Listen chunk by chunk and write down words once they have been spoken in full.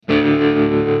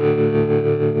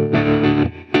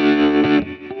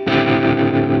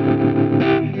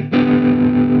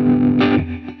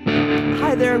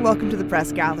welcome to the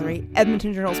Press Gallery,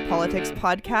 Edmonton Journal's politics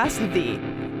podcast, the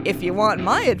If You Want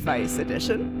My Advice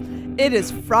edition. It is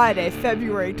Friday,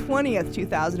 February 20th,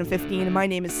 2015, and my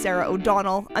name is Sarah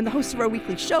O'Donnell. I'm the host of our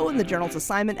weekly show and the Journal's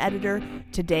assignment editor.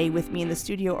 Today with me in the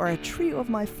studio are a trio of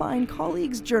my fine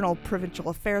colleagues, Journal Provincial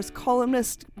Affairs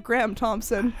columnist Graham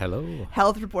Thomson. Hello.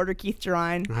 Health reporter Keith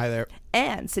Gerein. Hi there.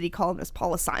 And city columnist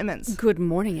Paula Simons. Good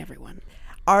morning, everyone.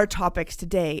 Our topics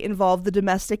today involve the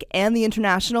domestic and the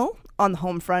international. On the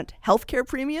home front, healthcare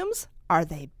premiums, are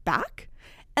they back?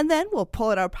 And then we'll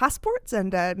pull out our passports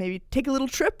and maybe take a little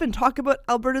trip and talk about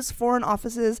Alberta's foreign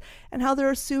offices and how there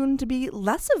are soon to be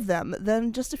less of them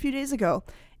than just a few days ago.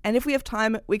 And if we have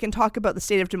time, we can talk about the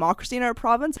state of democracy in our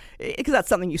province, because that's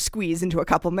something you squeeze into a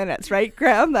couple minutes, right,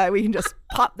 Graham? That we can just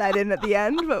pop that in at the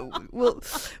end, but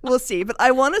we'll see. But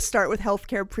I want to start with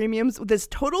healthcare premiums, this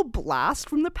total blast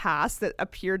from the past that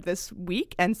appeared this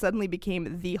week and suddenly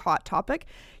became the hot topic.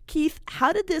 Keith,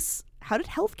 how did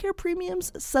healthcare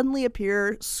premiums suddenly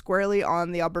appear squarely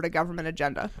on the Alberta government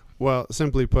agenda? Well,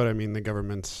 simply put, I mean, the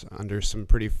government's under some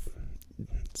pretty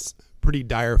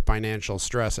dire financial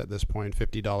stress at this point.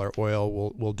 $50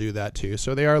 oil will do that too.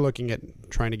 So they are looking at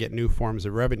trying to get new forms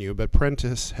of revenue. But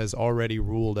Prentice has already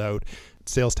ruled out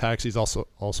sales tax. He's also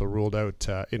ruled out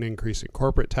an increase in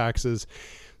corporate taxes.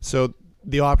 So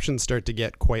the options start to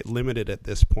get quite limited at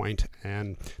this point,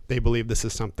 and they believe this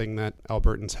is something that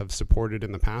Albertans have supported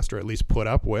in the past, or at least put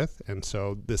up with, and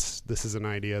so this is an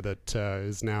idea that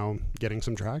is now getting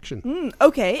some traction.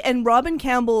 Okay, and Robin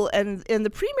Campbell and the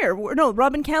Premier,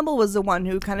 Robin Campbell was the one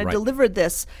who kind of delivered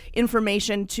this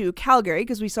information to Calgary,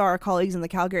 because we saw our colleagues in the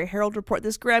Calgary Herald report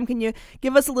this. Graham, can you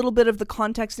give us a little bit of the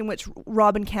context in which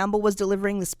Robin Campbell was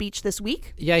delivering the speech this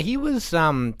week? Yeah, he was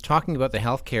talking about the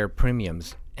healthcare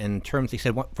premiums. In terms, he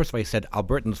said, first of all, he said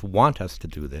Albertans want us to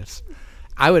do this.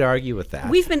 I would argue with that.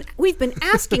 We've been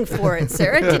asking for it,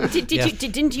 Sarah.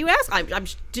 Didn't you ask?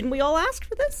 Didn't we all ask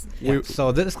for this? Yeah.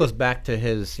 So this goes back to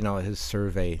his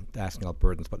survey asking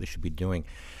Albertans what they should be doing.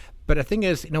 But the thing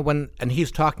is, and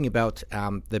he's talking about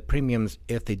the premiums,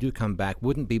 if they do come back,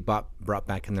 wouldn't be brought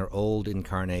back in their old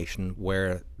incarnation,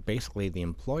 where basically the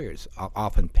employers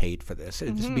often paid for this.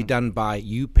 It'd just be done by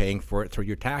you paying for it through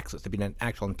your taxes. There'd be an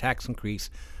actual tax increase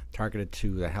targeted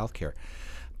to the healthcare.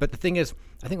 But the thing is,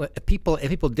 I think if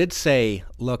people did say,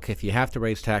 look, if you have to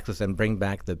raise taxes and bring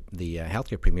back the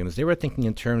healthcare premiums, they were thinking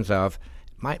in terms of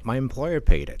my employer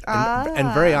paid it.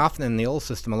 And very often in the old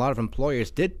system, a lot of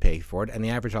employers did pay for it, and the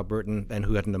average Albertan and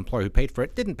who had an employer who paid for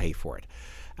it didn't pay for it.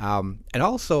 And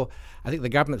also, I think the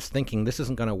government's thinking this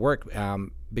isn't going to work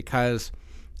because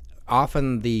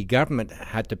often the government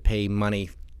had to pay money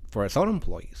for its own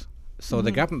employees. So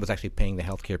the government was actually paying the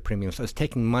healthcare premium. So it's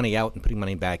taking money out and putting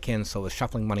money back in. So it's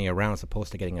shuffling money around as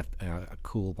opposed to getting a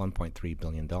cool $1.3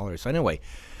 billion. So anyway,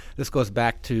 this goes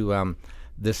back to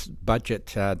this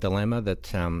budget dilemma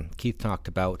that Keith talked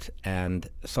about. And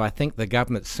so I think the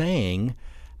government's saying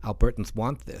Albertans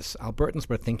want this. Albertans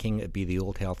were thinking it'd be the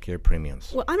old healthcare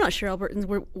premiums. Well, I'm not sure Albertans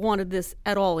wanted this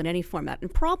at all in any format.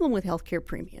 And the problem with healthcare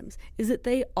premiums is that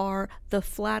they are the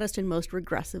flattest and most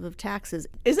regressive of taxes.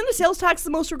 Isn't a sales tax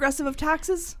the most regressive of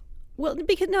taxes? Well,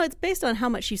 because it's based on how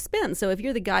much you spend. So if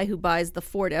you're the guy who buys the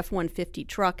Ford F-150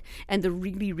 truck and the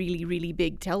really, really, really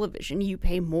big television, you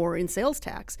pay more in sales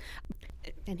tax.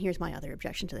 And here's my other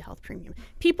objection to the health premium.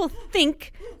 People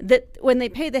think that when they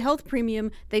pay the health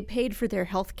premium, they paid for their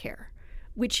health care,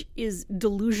 which is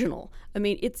delusional. I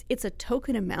mean, it's a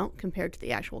token amount compared to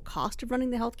the actual cost of running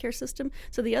the healthcare system.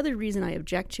 So the other reason I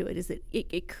object to it is that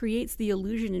it creates the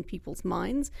illusion in people's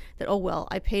minds that, oh, well,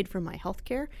 I paid for my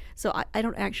healthcare. So I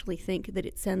don't actually think that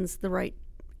it sends the right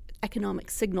economic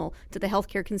signal to the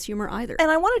healthcare consumer either. And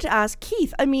I wanted to ask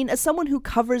Keith, I mean, as someone who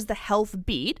covers the health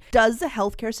beat, does the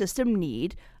healthcare system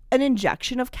need an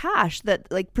injection of cash that,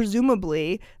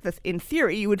 presumably, in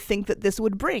theory, you would think that this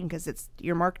would bring because it's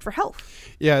earmarked for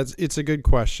health? Yeah, it's a good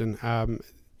question.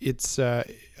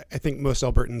 I think most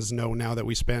Albertans know now that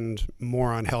we spend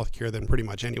more on healthcare than pretty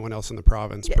much anyone else in the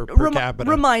province per capita.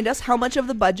 Remind us, how much of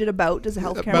the budget does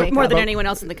healthcare make? More than anyone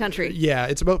else in the country. Yeah,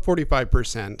 it's about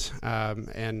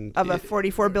 45%. And of a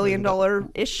 $44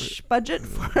 billion-ish budget?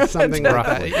 Something like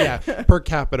that. Yeah, per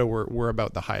capita, we're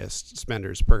about the highest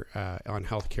spenders on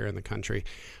healthcare in the country.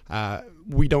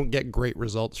 We don't get great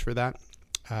results for that.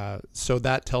 So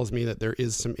that tells me that there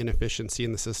is some inefficiency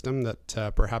in the system,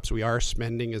 that perhaps we are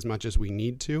spending as much as we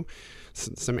need to.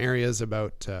 Some areas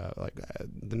about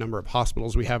the number of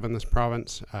hospitals we have in this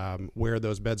province, where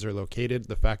those beds are located,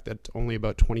 the fact that only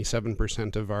about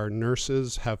 27% of our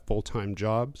nurses have full-time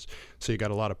jobs. So you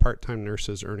got a lot of part-time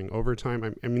nurses earning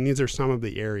overtime. I mean, these are some of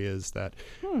the areas that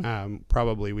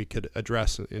probably we could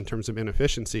address in terms of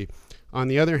inefficiency. On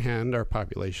the other hand, our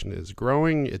population is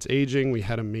growing, it's aging. We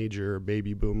had a major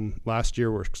baby boom last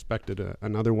year. We're expected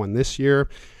another one this year.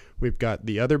 We've got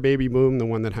the other baby boom, the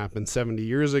one that happened 70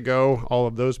 years ago. All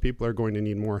of those people are going to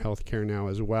need more health care now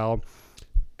as well.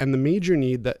 And the major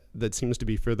need that seems to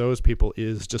be for those people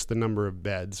is just the number of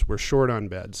beds. We're short on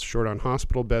beds, short on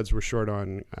hospital beds. We're short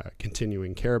on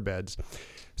continuing care beds.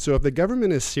 So if the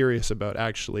government is serious about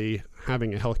actually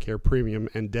having a healthcare premium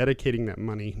and dedicating that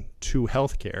money to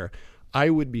healthcare, I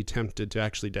would be tempted to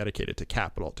actually dedicate it to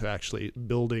capital, to actually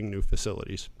building new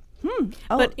facilities.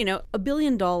 But, $1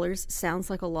 billion sounds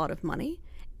like a lot of money.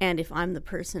 And if I'm the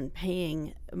person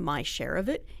paying my share of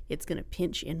it, it's going to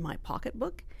pinch in my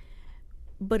pocketbook.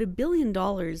 But $1 billion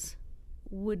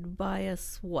would buy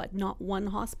us what? Not one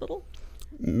hospital?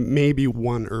 Maybe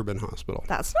one urban hospital.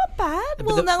 That's not bad.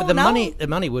 But the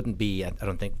money wouldn't be, I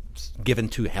don't think, given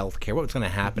to healthcare. What's going to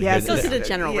happen? Yeah, here? it goes to the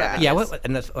general revenue. Yeah,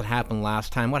 and that's what happened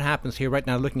last time. What happens here right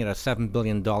now? Looking at a $7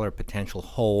 billion potential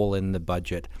hole in the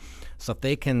budget. So if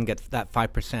they can get that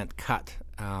 5% cut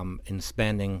in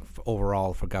spending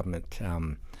overall for government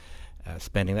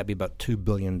spending, that'd be about $2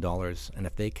 billion. And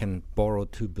if they can borrow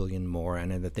 $2 billion more,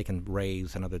 and then if they can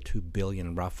raise another $2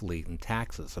 billion roughly in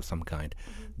taxes of some kind,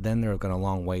 then they're going a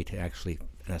long way to actually,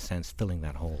 in a sense, filling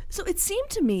that hole. So it seemed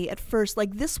to me at first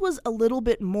like this was a little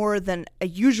bit more than a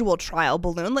usual trial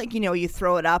balloon. Like, you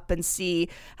throw it up and see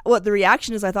what the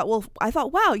reaction is. I thought,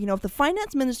 wow, if the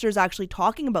finance minister is actually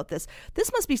talking about this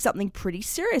must be something pretty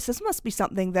serious. This must be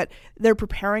something that they're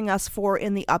preparing us for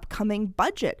in the upcoming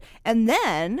budget. And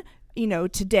then,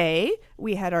 today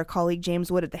we had our colleague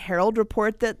James Wood at the Herald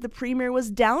report that the Premier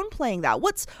was downplaying that.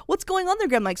 What's going on there,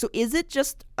 Graham? Like, so is it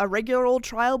just a regular old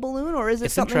trial balloon, or is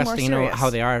it something more serious? It's interesting, how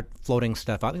they are floating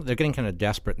stuff out. They're getting kind of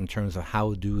desperate in terms of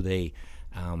how do they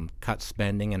cut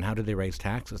spending and how do they raise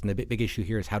taxes. And the big issue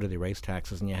here is how do they raise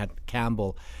taxes. And you had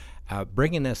Campbell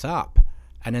bringing this up.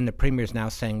 And then the Premier's now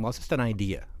saying, well, it's just an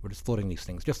idea. We're just floating these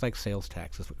things, just like sales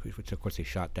taxes, which of course they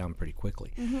shot down pretty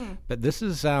quickly. Mm-hmm. But this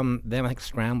is them, I think,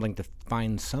 scrambling to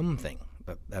find something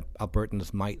that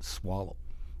Albertans might swallow.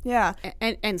 Yeah.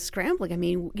 And scrambling, I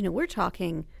mean, we're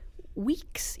talking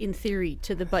weeks in theory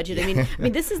to the budget. I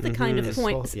mean, this is the kind of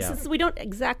point, since we don't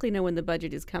exactly know when the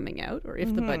budget is coming out or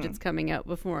if the budget's coming out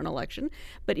before an election,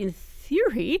 but in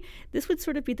theory, this would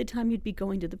sort of be the time you'd be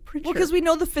going to the printer. Well, because we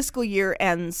know the fiscal year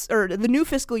ends, or the new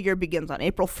fiscal year begins on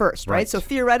April 1st, right? So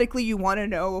theoretically, you want to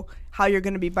know how you're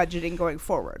going to be budgeting going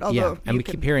forward. Although and we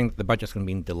keep hearing the budget's going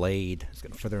to be delayed. It's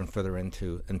getting further and further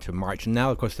into March. And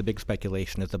now, of course, the big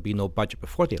speculation is there'll be no budget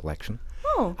before the election.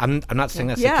 Oh. I'm not saying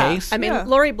that's the case. I mean,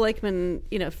 Laurie Blakeman,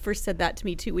 first said that to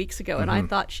me 2 weeks ago, and I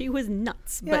thought she was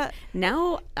nuts. Yeah. But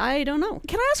now, I don't know.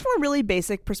 Can I ask from a really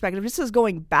basic perspective? This is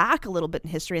going back a little bit in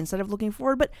history instead of looking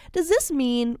forward, but does this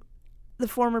mean the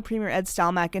former Premier Ed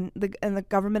Stelmach and the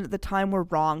government at the time were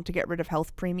wrong to get rid of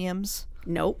health premiums?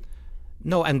 Nope.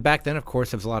 No, and back then, of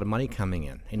course, there was a lot of money coming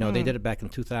in. They did it back in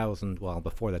 2000, well,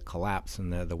 before the collapse in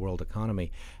the world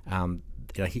economy.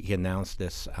 He announced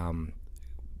this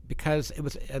because it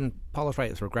was, and Paula's right,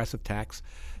 it was a regressive tax.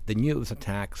 They knew it was a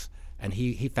tax, and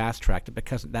he fast-tracked it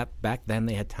because back then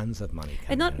they had tons of money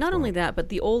coming in. And not only that, but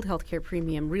the old healthcare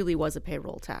premium really was a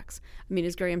payroll tax. I mean,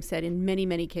 as Graham said, in many,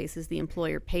 many cases, the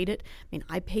employer paid it. I mean,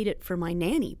 I paid it for my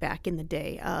nanny back in the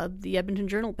day. The Edmonton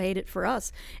Journal paid it for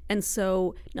us. And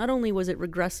so not only was it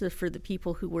regressive for the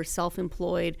people who were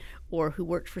self-employed or who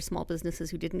worked for small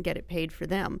businesses who didn't get it paid for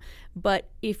them, but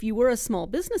if you were a small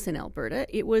business in Alberta,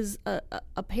 it was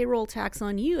a payroll tax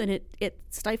on you, and it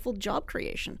stifled job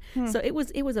creation. So it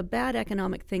was a bad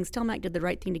economic thing. Stelmach did the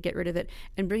right thing to get rid of it,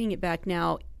 and bringing it back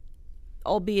now,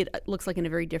 albeit it looks like in a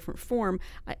very different form,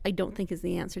 I don't think is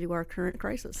the answer to our current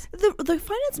crisis. The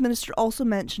finance minister also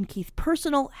mentioned, Keith,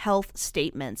 personal health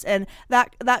statements, and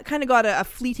that kind of got a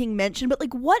fleeting mention, but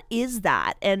like, what is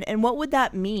that, and what would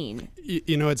that mean?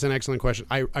 It's an excellent question.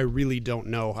 I really don't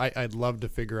know. I'd love to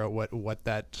figure out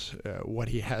what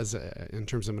he has in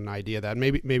terms of an idea of that.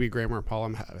 Maybe Graham or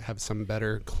Paula have some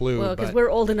better clue. Well, because we're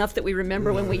old enough that we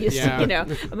remember when we used to, I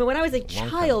mean, when I was a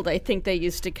child, I think they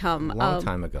used to come. A long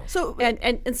time ago. So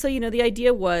And so, the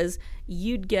idea was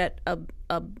you'd get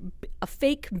a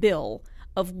fake bill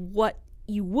of what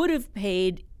you would have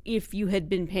paid if you had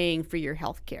been paying for your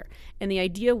health care. And the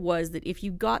idea was that if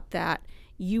you got that,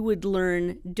 you would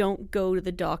learn don't go to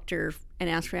the doctor and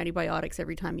ask for antibiotics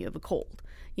every time you have a cold.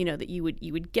 You know, that you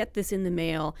would get this in the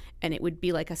mail and it would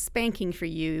be like a spanking for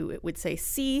you. It would say,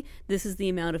 see, this is the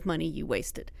amount of money you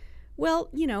wasted. Well,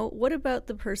 you know, what about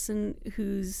the person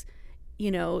who's,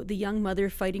 you know, the young mother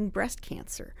fighting breast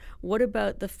cancer? What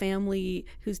about the family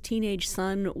whose teenage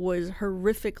son was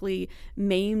horrifically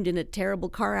maimed in a terrible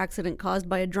car accident caused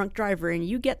by a drunk driver, and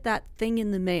you get that thing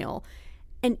in the mail?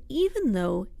 And even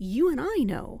though you and I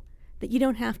know that you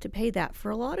don't have to pay that for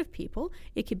a lot of people,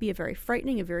 it could be a very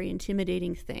frightening, a very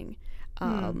intimidating thing.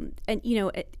 And, you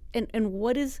know, and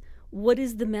what is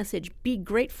the message? Be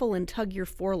grateful and tug your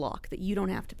forelock that you don't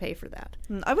have to pay for that.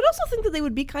 I would also think that they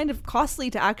would be kind of costly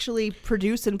to actually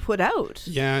produce and put out.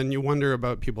 Yeah, and you wonder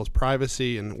about people's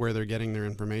privacy and where they're getting their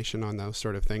information on those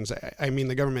sort of things. I mean,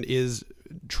 the government is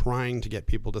trying to get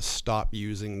people to stop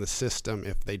using the system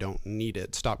if they don't need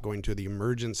it, stop going to the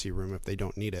emergency room if they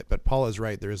don't need it. But Paula's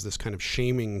right, there is this kind of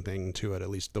shaming thing to it, at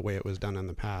least the way it was done in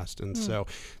the past. And so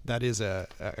that is a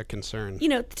concern. You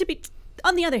know,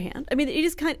 on the other hand, I mean, it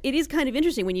is kind of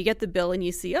interesting when you get the bill and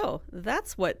you see, oh,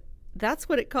 that's what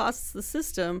it costs the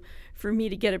system for me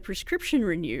to get a prescription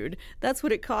renewed. That's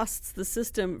what it costs the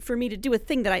system for me to do a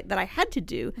thing that I had to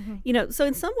do. You know, so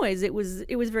in some ways it was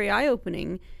very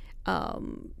eye-opening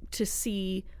to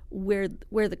see where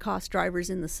the cost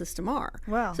drivers in the system are.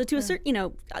 Wow. So to a certain, you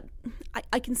know,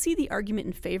 I can see the argument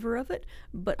in favor of it,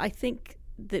 but I think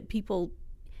that people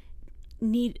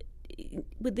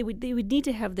they would need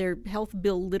to have their health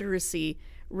bill literacy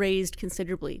raised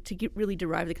considerably to really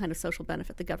derive the kind of social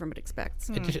benefit the government expects.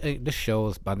 It just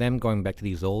shows, by them going back to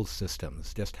these old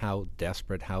systems, just how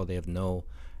desperate, how they have no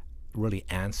really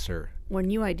answer Or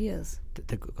new ideas.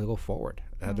 to go forward.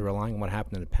 They're relying on what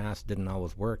happened in the past, didn't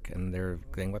always work, and they're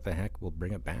saying, what the heck, we'll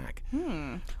bring it back.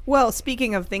 Well,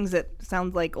 speaking of things that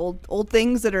sound like old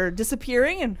things that are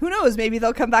disappearing, and who knows, maybe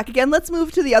they'll come back again. Let's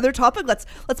move to the other topic. Let's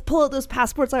pull out those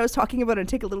passports I was talking about and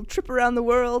take a little trip around the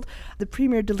world. The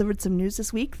Premier delivered some news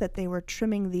this week that they were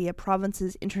trimming the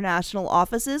province's international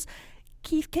offices.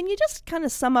 Keith, can you just kind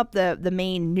of sum up the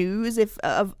main news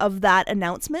of that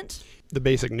announcement? The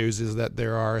basic news is that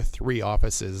there are 3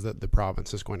 offices that the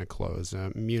province is going to close,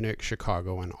 Munich,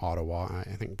 Chicago, and Ottawa.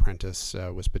 I think Prentice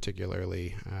was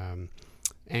particularly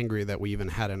angry that we even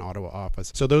had an Ottawa office.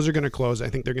 So those are going to close. I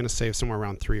think they're going to save somewhere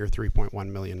around $3 or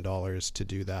 $3.1 million to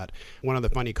do that. One of the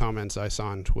funny comments I saw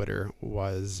on Twitter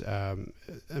was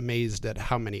amazed at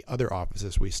how many other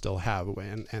offices we still have.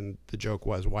 And the joke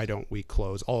was, why don't we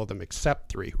close all of them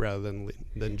except 3 rather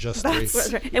than just 3?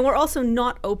 That's right. And we're also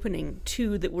not opening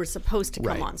 2 that were supposed to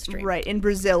come on stream. Right, in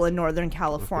Brazil and Northern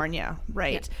California.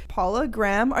 Right. Yeah. Paula,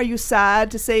 Graham, are you sad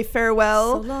to say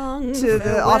farewell to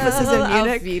the offices in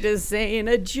Munich? Auf Wiedersehen,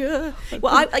 adieu.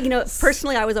 Well,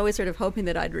 personally, I was always sort of hoping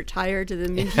that I'd retire to the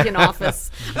München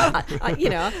office.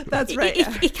 That's right.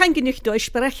 Ich kann genug Deutsch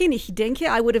sprechen. Ich denke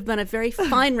I would have been a very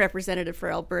fine representative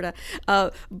for Alberta.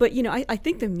 But, I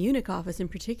think the Munich office in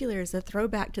particular is a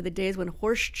throwback to the days when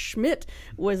Horst Schmidt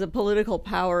was a political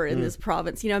power in this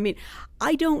province.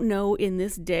 I don't know, in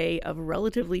this day of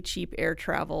relatively cheap air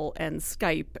travel and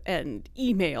Skype and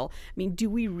email, do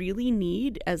we really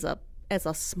need, as a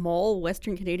small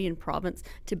Western Canadian province,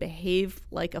 to behave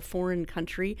like a foreign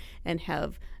country and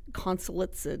have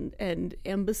consulates and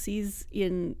embassies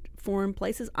in foreign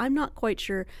places? I'm not quite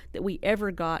sure that we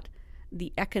ever got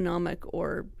the economic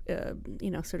or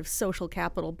sort of social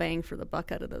capital bang for the buck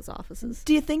out of those offices.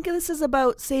 Do you think this is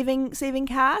about saving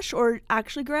cash, or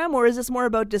actually, Graham, or is this more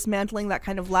about dismantling that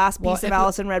kind of last piece of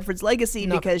Alison Redford's legacy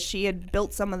because she had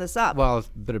built some of this up? Well, it's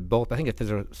a bit of both. I think if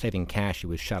there's saving cash, you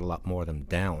would shut a lot more of them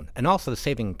down. And also, the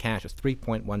saving cash is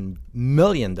 $3.1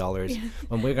 million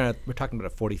when we're talking about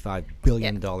a $45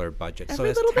 billion budget.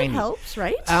 Every little bit helps,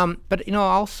 right? But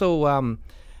also.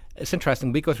 It's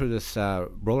interesting. We go through this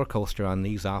roller coaster on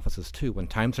these offices too. When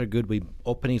times are good, we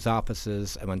open these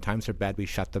offices, and when times are bad, we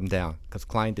shut them down, because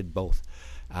Klein did both.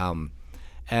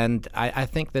 And I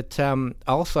think that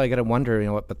also I got to wonder,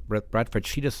 with Bradford,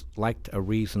 she just liked a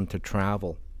reason to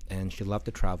travel, and she loved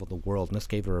to travel the world, and this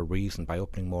gave her a reason by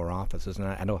opening more offices. And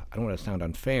I don't want to sound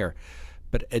unfair,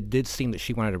 but it did seem that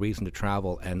she wanted a reason to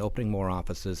travel, and opening more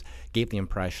offices gave the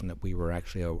impression that we were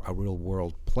actually a real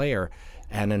world player.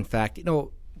 And in fact,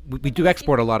 we do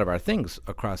export a lot of our things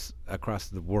across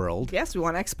the world. Yes, we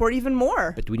want to export even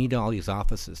more. But we need all these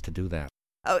offices to do that.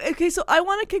 Oh, okay, so I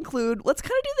want to conclude. Let's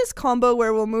kind of do this combo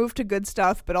where we'll move to good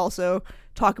stuff, but also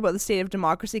talk about the state of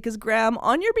democracy. Because, Graham,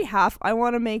 on your behalf, I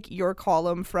want to make your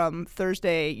column from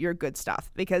Thursday your good stuff,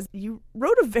 because you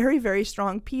wrote a very, very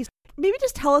strong piece. maybe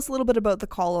just tell us a little bit about the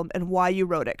column and why you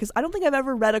wrote it, because I don't think I've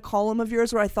ever read a column of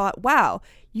yours where I thought, wow,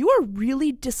 you are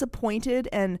really disappointed,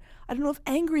 and I don't know if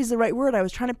angry is the right word. I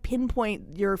was trying to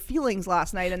pinpoint your feelings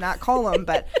last night in that column,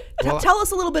 but tell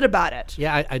us a little bit about it.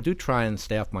 Yeah, I do try and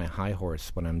stay off my high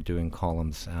horse when I'm doing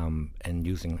columns and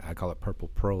using, I call it purple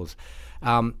prose.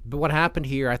 But what happened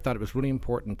here, I thought it was really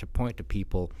important to point to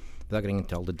people, without getting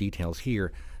into all the details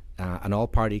here, an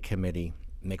all-party committee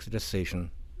makes a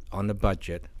decision on the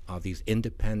budget of these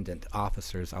independent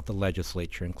officers of the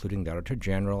legislature, including the Auditor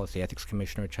General, the Ethics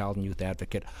Commissioner, Child and Youth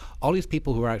Advocate, all these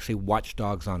people who are actually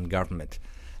watchdogs on government.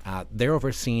 They're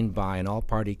overseen by an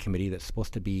all-party committee that's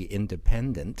supposed to be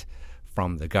independent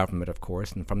from the government, of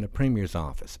course, and from the Premier's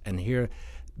office. And here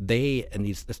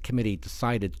this committee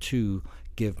decided to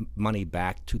give money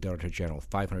back to the Auditor General,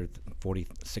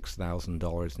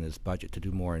 $546,000 in his budget to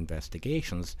do more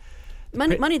investigations.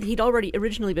 Money that he'd already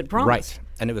originally been promised. Right,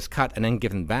 and it was cut and then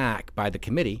given back by the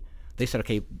committee. They said,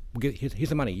 okay, here's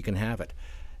the money, you can have it.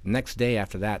 Next day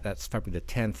after that, that's February the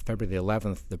 10th, February the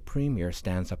 11th, the Premier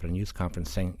stands up at a news conference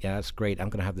saying, yeah, that's great, I'm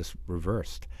going to have this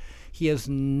reversed. He has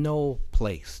no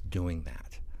place doing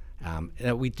that.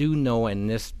 We do know in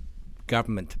this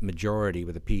government majority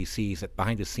with the PCs that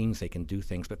behind the scenes they can do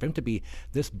things, but for him to be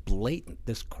this blatant,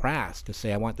 this crass, to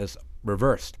say, I want this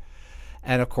reversed.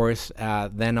 And of course,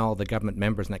 then all the government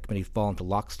members in that committee fall into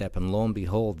lockstep, and lo and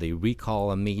behold, they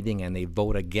recall a meeting and they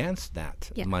vote against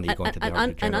that money going to the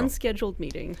Auditor General. An unscheduled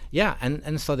meeting. Yeah,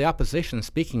 and so the opposition,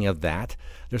 speaking of that,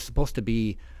 there's supposed to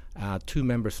be 2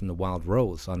 members from the Wild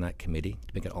Rose on that committee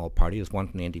to make it all party. There's 1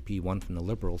 from the NDP, 1 from the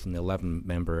Liberals in the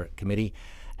 11-member committee.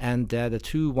 And the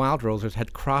 2 Wild Rosers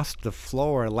had crossed the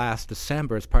floor last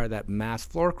December as part of that mass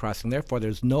floor crossing. Therefore,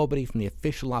 there's nobody from the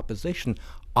official opposition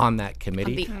on that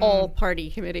committee. On the all-party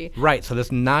committee. Right, so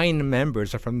there's 9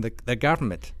 members are from the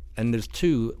government. And there's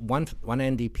 2, one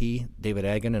NDP, David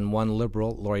Eggen, and 1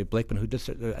 Liberal, Laurie Blakeman, who did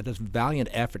this valiant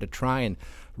effort to try and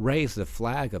raise the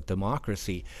flag of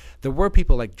democracy. There were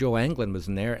people like Joe Anglin was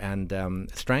in there and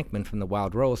Strankman from the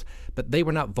Wild Rose, but they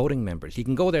were not voting members. You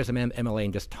can go there as an MLA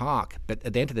and just talk, but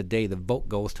at the end of the day, the vote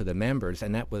goes to the members,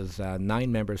 and that was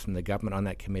 9 members from the government on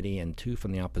that committee and 2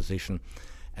 from the opposition.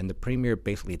 And the Premier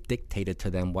basically dictated to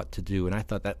them what to do. And I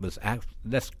thought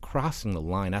that's crossing the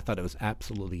line. I thought it was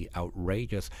absolutely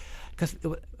outrageous. Because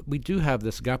we do have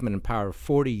this government in power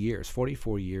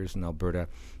 44 years in Alberta.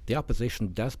 The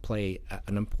opposition does play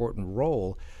an important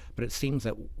role, but it seems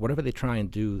that whatever they try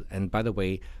and do, and by the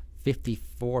way,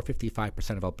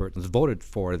 55% of Albertans voted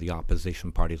for the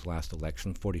opposition party's last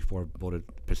election.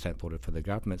 44% voted for the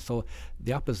government. So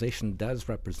the opposition does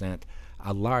represent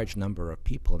a large number of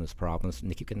people in this province,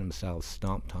 and they keep getting themselves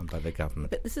stomped on by the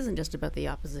government. But this isn't just about the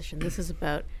opposition. This is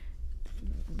about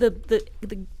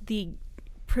the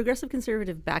progressive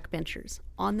conservative backbenchers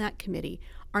on that committee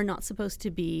are not supposed to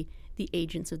be the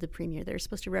agents of the Premier. They're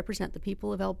supposed to represent the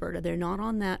people of Alberta. They're not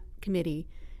on that committee.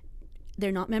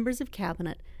 They're not members of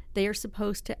cabinet. They are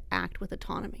supposed to act with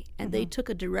autonomy. And they took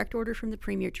a direct order from the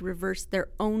Premier to reverse their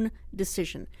own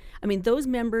decision. I mean, those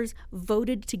members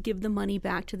voted to give the money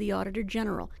back to the Auditor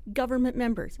General. Government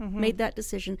members made that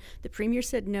decision. The Premier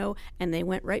said no, and they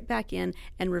went right back in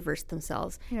and reversed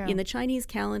themselves. Yeah. In the Chinese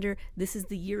calendar, this is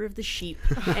the year of the sheep.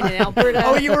 And in Alberta...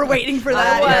 Oh, you were waiting for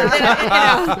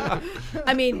that.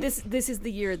 I mean, this is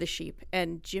the year of the sheep.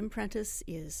 And Jim Prentice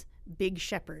is Big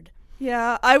Shepherd.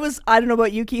 Yeah, I don't know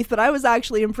about you, Keith, but I was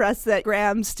actually impressed that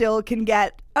Graham still can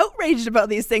get outraged about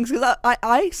these things, because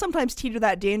I sometimes teeter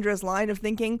that dangerous line of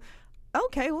thinking,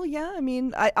 okay, well, yeah, I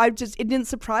mean, it didn't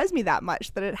surprise me that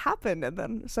much that it happened, and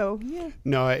then, so, yeah.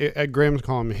 No, Graham's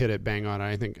column hit it bang on.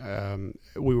 I think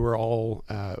we were all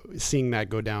seeing that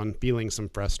go down, feeling some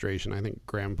frustration. I think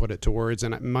Graham put it to words,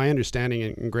 and my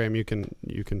understanding, and Graham, you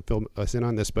can fill us in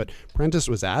on this, but Prentice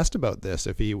was asked about this,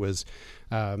 if he was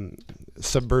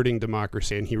subverting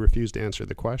democracy, and he refused to answer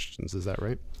the questions. Is that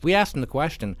right? We asked him the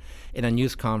question in a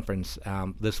news conference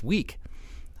this week.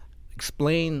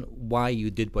 Explain why you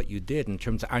did what you did in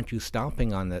terms of, aren't you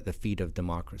stomping on the feet of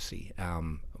democracy?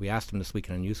 We asked him this week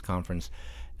in a news conference,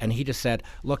 and he just said,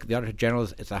 look, the Auditor General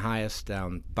is the highest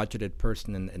budgeted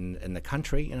person in the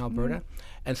country in Alberta.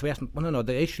 And so we asked him, well, no,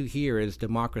 the issue here is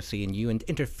democracy and you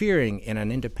interfering in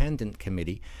an independent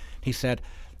committee. He said,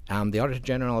 the Auditor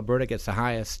General Alberta gets the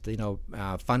highest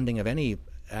funding of any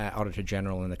Auditor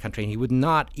General in the country, and he would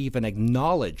not even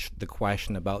acknowledge the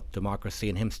question about democracy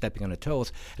and him stepping on the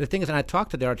toes. And the thing is, and I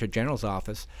talked to the Auditor General's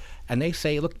office, and they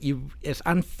say, look, it's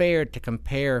unfair to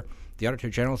compare the Auditor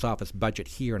General's office budget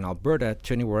here in Alberta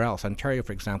to anywhere else, Ontario,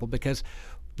 for example, because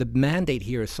the mandate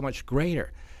here is so much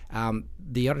greater.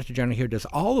 The Auditor General here does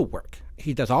all the work.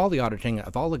 He does all the auditing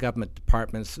of all the government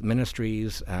departments,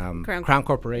 ministries, crown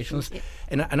corporations.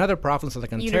 In other provinces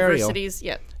like Ontario, universities,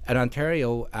 in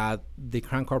Ontario, the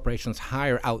crown corporations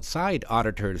hire outside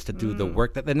auditors to do the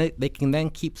work that then they can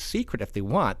then keep secret if they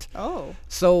want. Oh.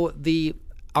 So the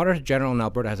Auditor General in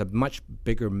Alberta has a much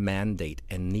bigger mandate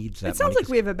and needs that. It sounds money like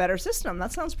we have a better system.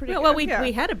 That sounds pretty good. Well, we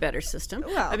had a better system.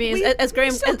 Well, I mean, we as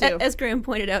Graham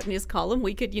pointed out in his column,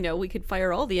 we could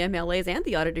fire all the MLAs and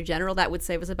the Auditor General. That would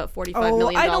save us about $45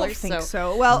 million. I don't think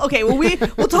so. Well, okay. Well,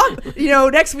 we'll talk.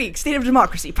 Next week, State of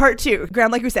Democracy Part 2.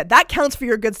 Graham, like we said, that counts for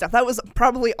your good stuff. That was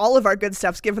probably all of our good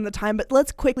stuffs given the time. But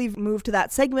let's quickly move to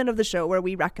that segment of the show where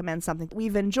we recommend something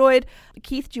we've enjoyed.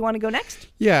 Keith, do you want to go next?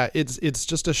 Yeah, it's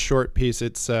just a short piece.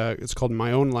 It's called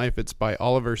My Own Life. It's by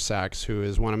Oliver Sacks, who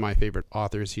is one of my favorite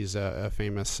authors. He's a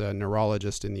famous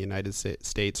neurologist in the United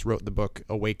States, wrote the book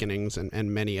Awakenings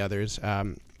and many others.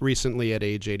 Recently, at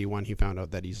age 81, he found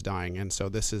out that he's dying, and so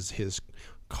this is his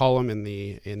column in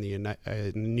the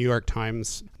New York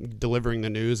Times, delivering the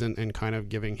news and kind of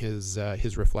giving his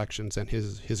reflections and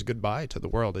his goodbye to the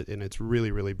world, and it's really,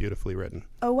 really beautifully written.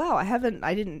 Oh wow, I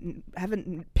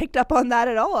haven't picked up on that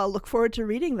at all. I'll look forward to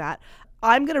reading that.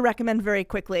 I'm going to recommend very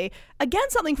quickly, again,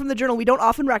 something from the Journal. We don't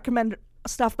often recommend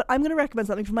stuff, but I'm going to recommend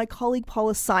something from my colleague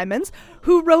Paula Simons,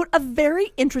 who wrote a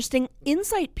very interesting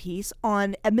insight piece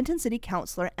on Edmonton City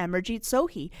Councillor Amarjeet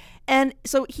Sohi. And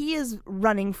so he is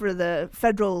running for the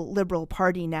federal Liberal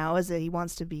Party now, as he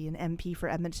wants to be an MP for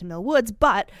Edmonton Mill Woods.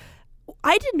 But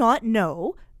I did not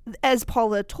know, as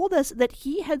Paula told us, that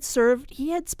he had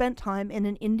spent time in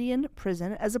an Indian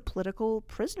prison as a political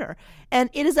prisoner.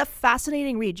 And it is a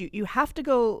fascinating read. You have to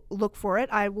go look for it.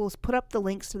 I will put up the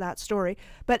links to that story.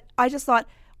 But I just thought,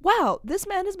 wow, this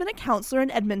man has been a councillor in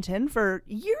Edmonton for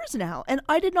years now. And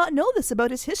I did not know this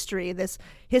about his history, this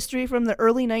history from the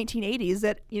early 1980s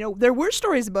that, there were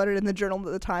stories about it in the Journal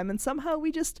at the time. And somehow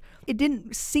it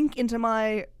didn't sink into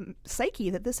my psyche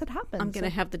that this had happened. I'm going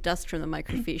to have the dust from the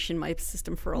microfiche in my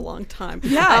system for a long time.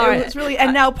 Yeah, it's really,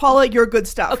 and now Paula, your good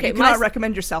stuff. Okay, you cannot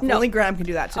recommend yourself. No. Only Graham can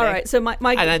do that today. All right, so my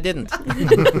and I didn't.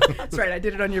 That's right, I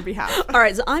did it on your behalf. All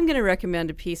right, so I'm going to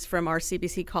recommend a piece from our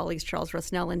CBC colleagues Charles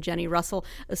Rusnell and Jenny Russell,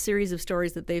 a series of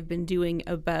stories that they've been doing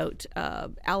about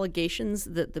allegations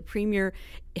that the Premier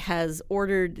has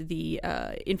ordered the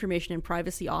information and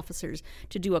privacy officers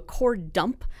to do a core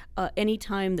dump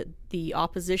anytime that the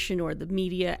opposition or the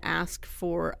media ask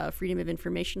for a freedom of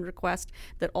information request,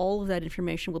 that all of that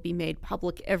information will be made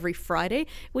public every Friday,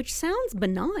 which sounds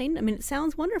benign. I mean, it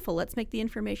sounds wonderful. Let's make the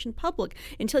information public,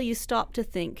 until you stop to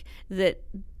think that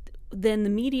then the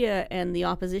media and the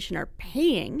opposition are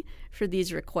paying for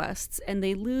these requests, and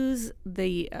they lose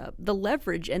the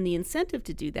leverage and the incentive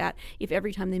to do that if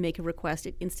every time they make a request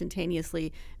it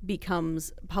instantaneously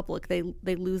becomes public. They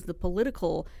lose the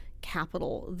political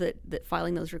capital that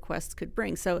filing those requests could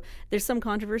bring. So there's some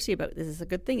controversy about, is this a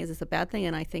good thing? Is this a bad thing?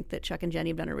 And I think that Chuck and Jenny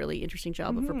have done a really interesting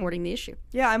job of reporting the issue.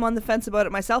 Yeah, I'm on the fence about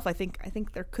it myself. I think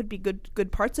there could be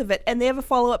good parts of it. And they have a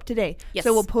follow-up today. Yes.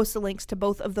 So we'll post the links to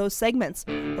both of those segments.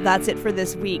 Well, that's it for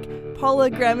this week.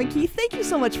 Paula, Graham, and Keith, thank you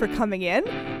so much for coming in.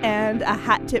 And a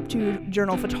hat tip to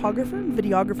Journal photographer and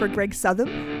videographer Greg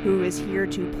Southam, who is here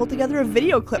to pull together a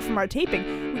video clip from our taping.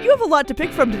 You have a lot to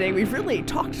pick from today. We've really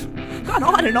gone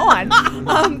on and on.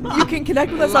 You can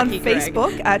connect with us on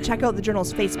Facebook. Check out the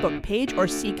Journal's Facebook page, or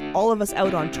seek all of us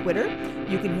out on Twitter.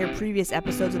 You can hear previous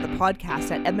episodes of the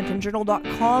podcast at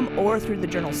edmontonjournal.com or through the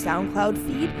Journal's SoundCloud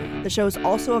feed. The show is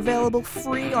also available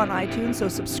free on iTunes, so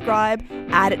subscribe,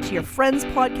 add it to your friends'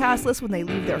 podcast list when they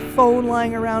leave their phone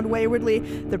lying around waywardly.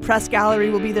 The press gallery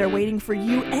will be there waiting for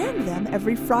you and them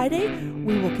every Friday.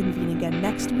 We will convene again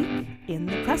next week in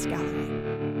the press gallery.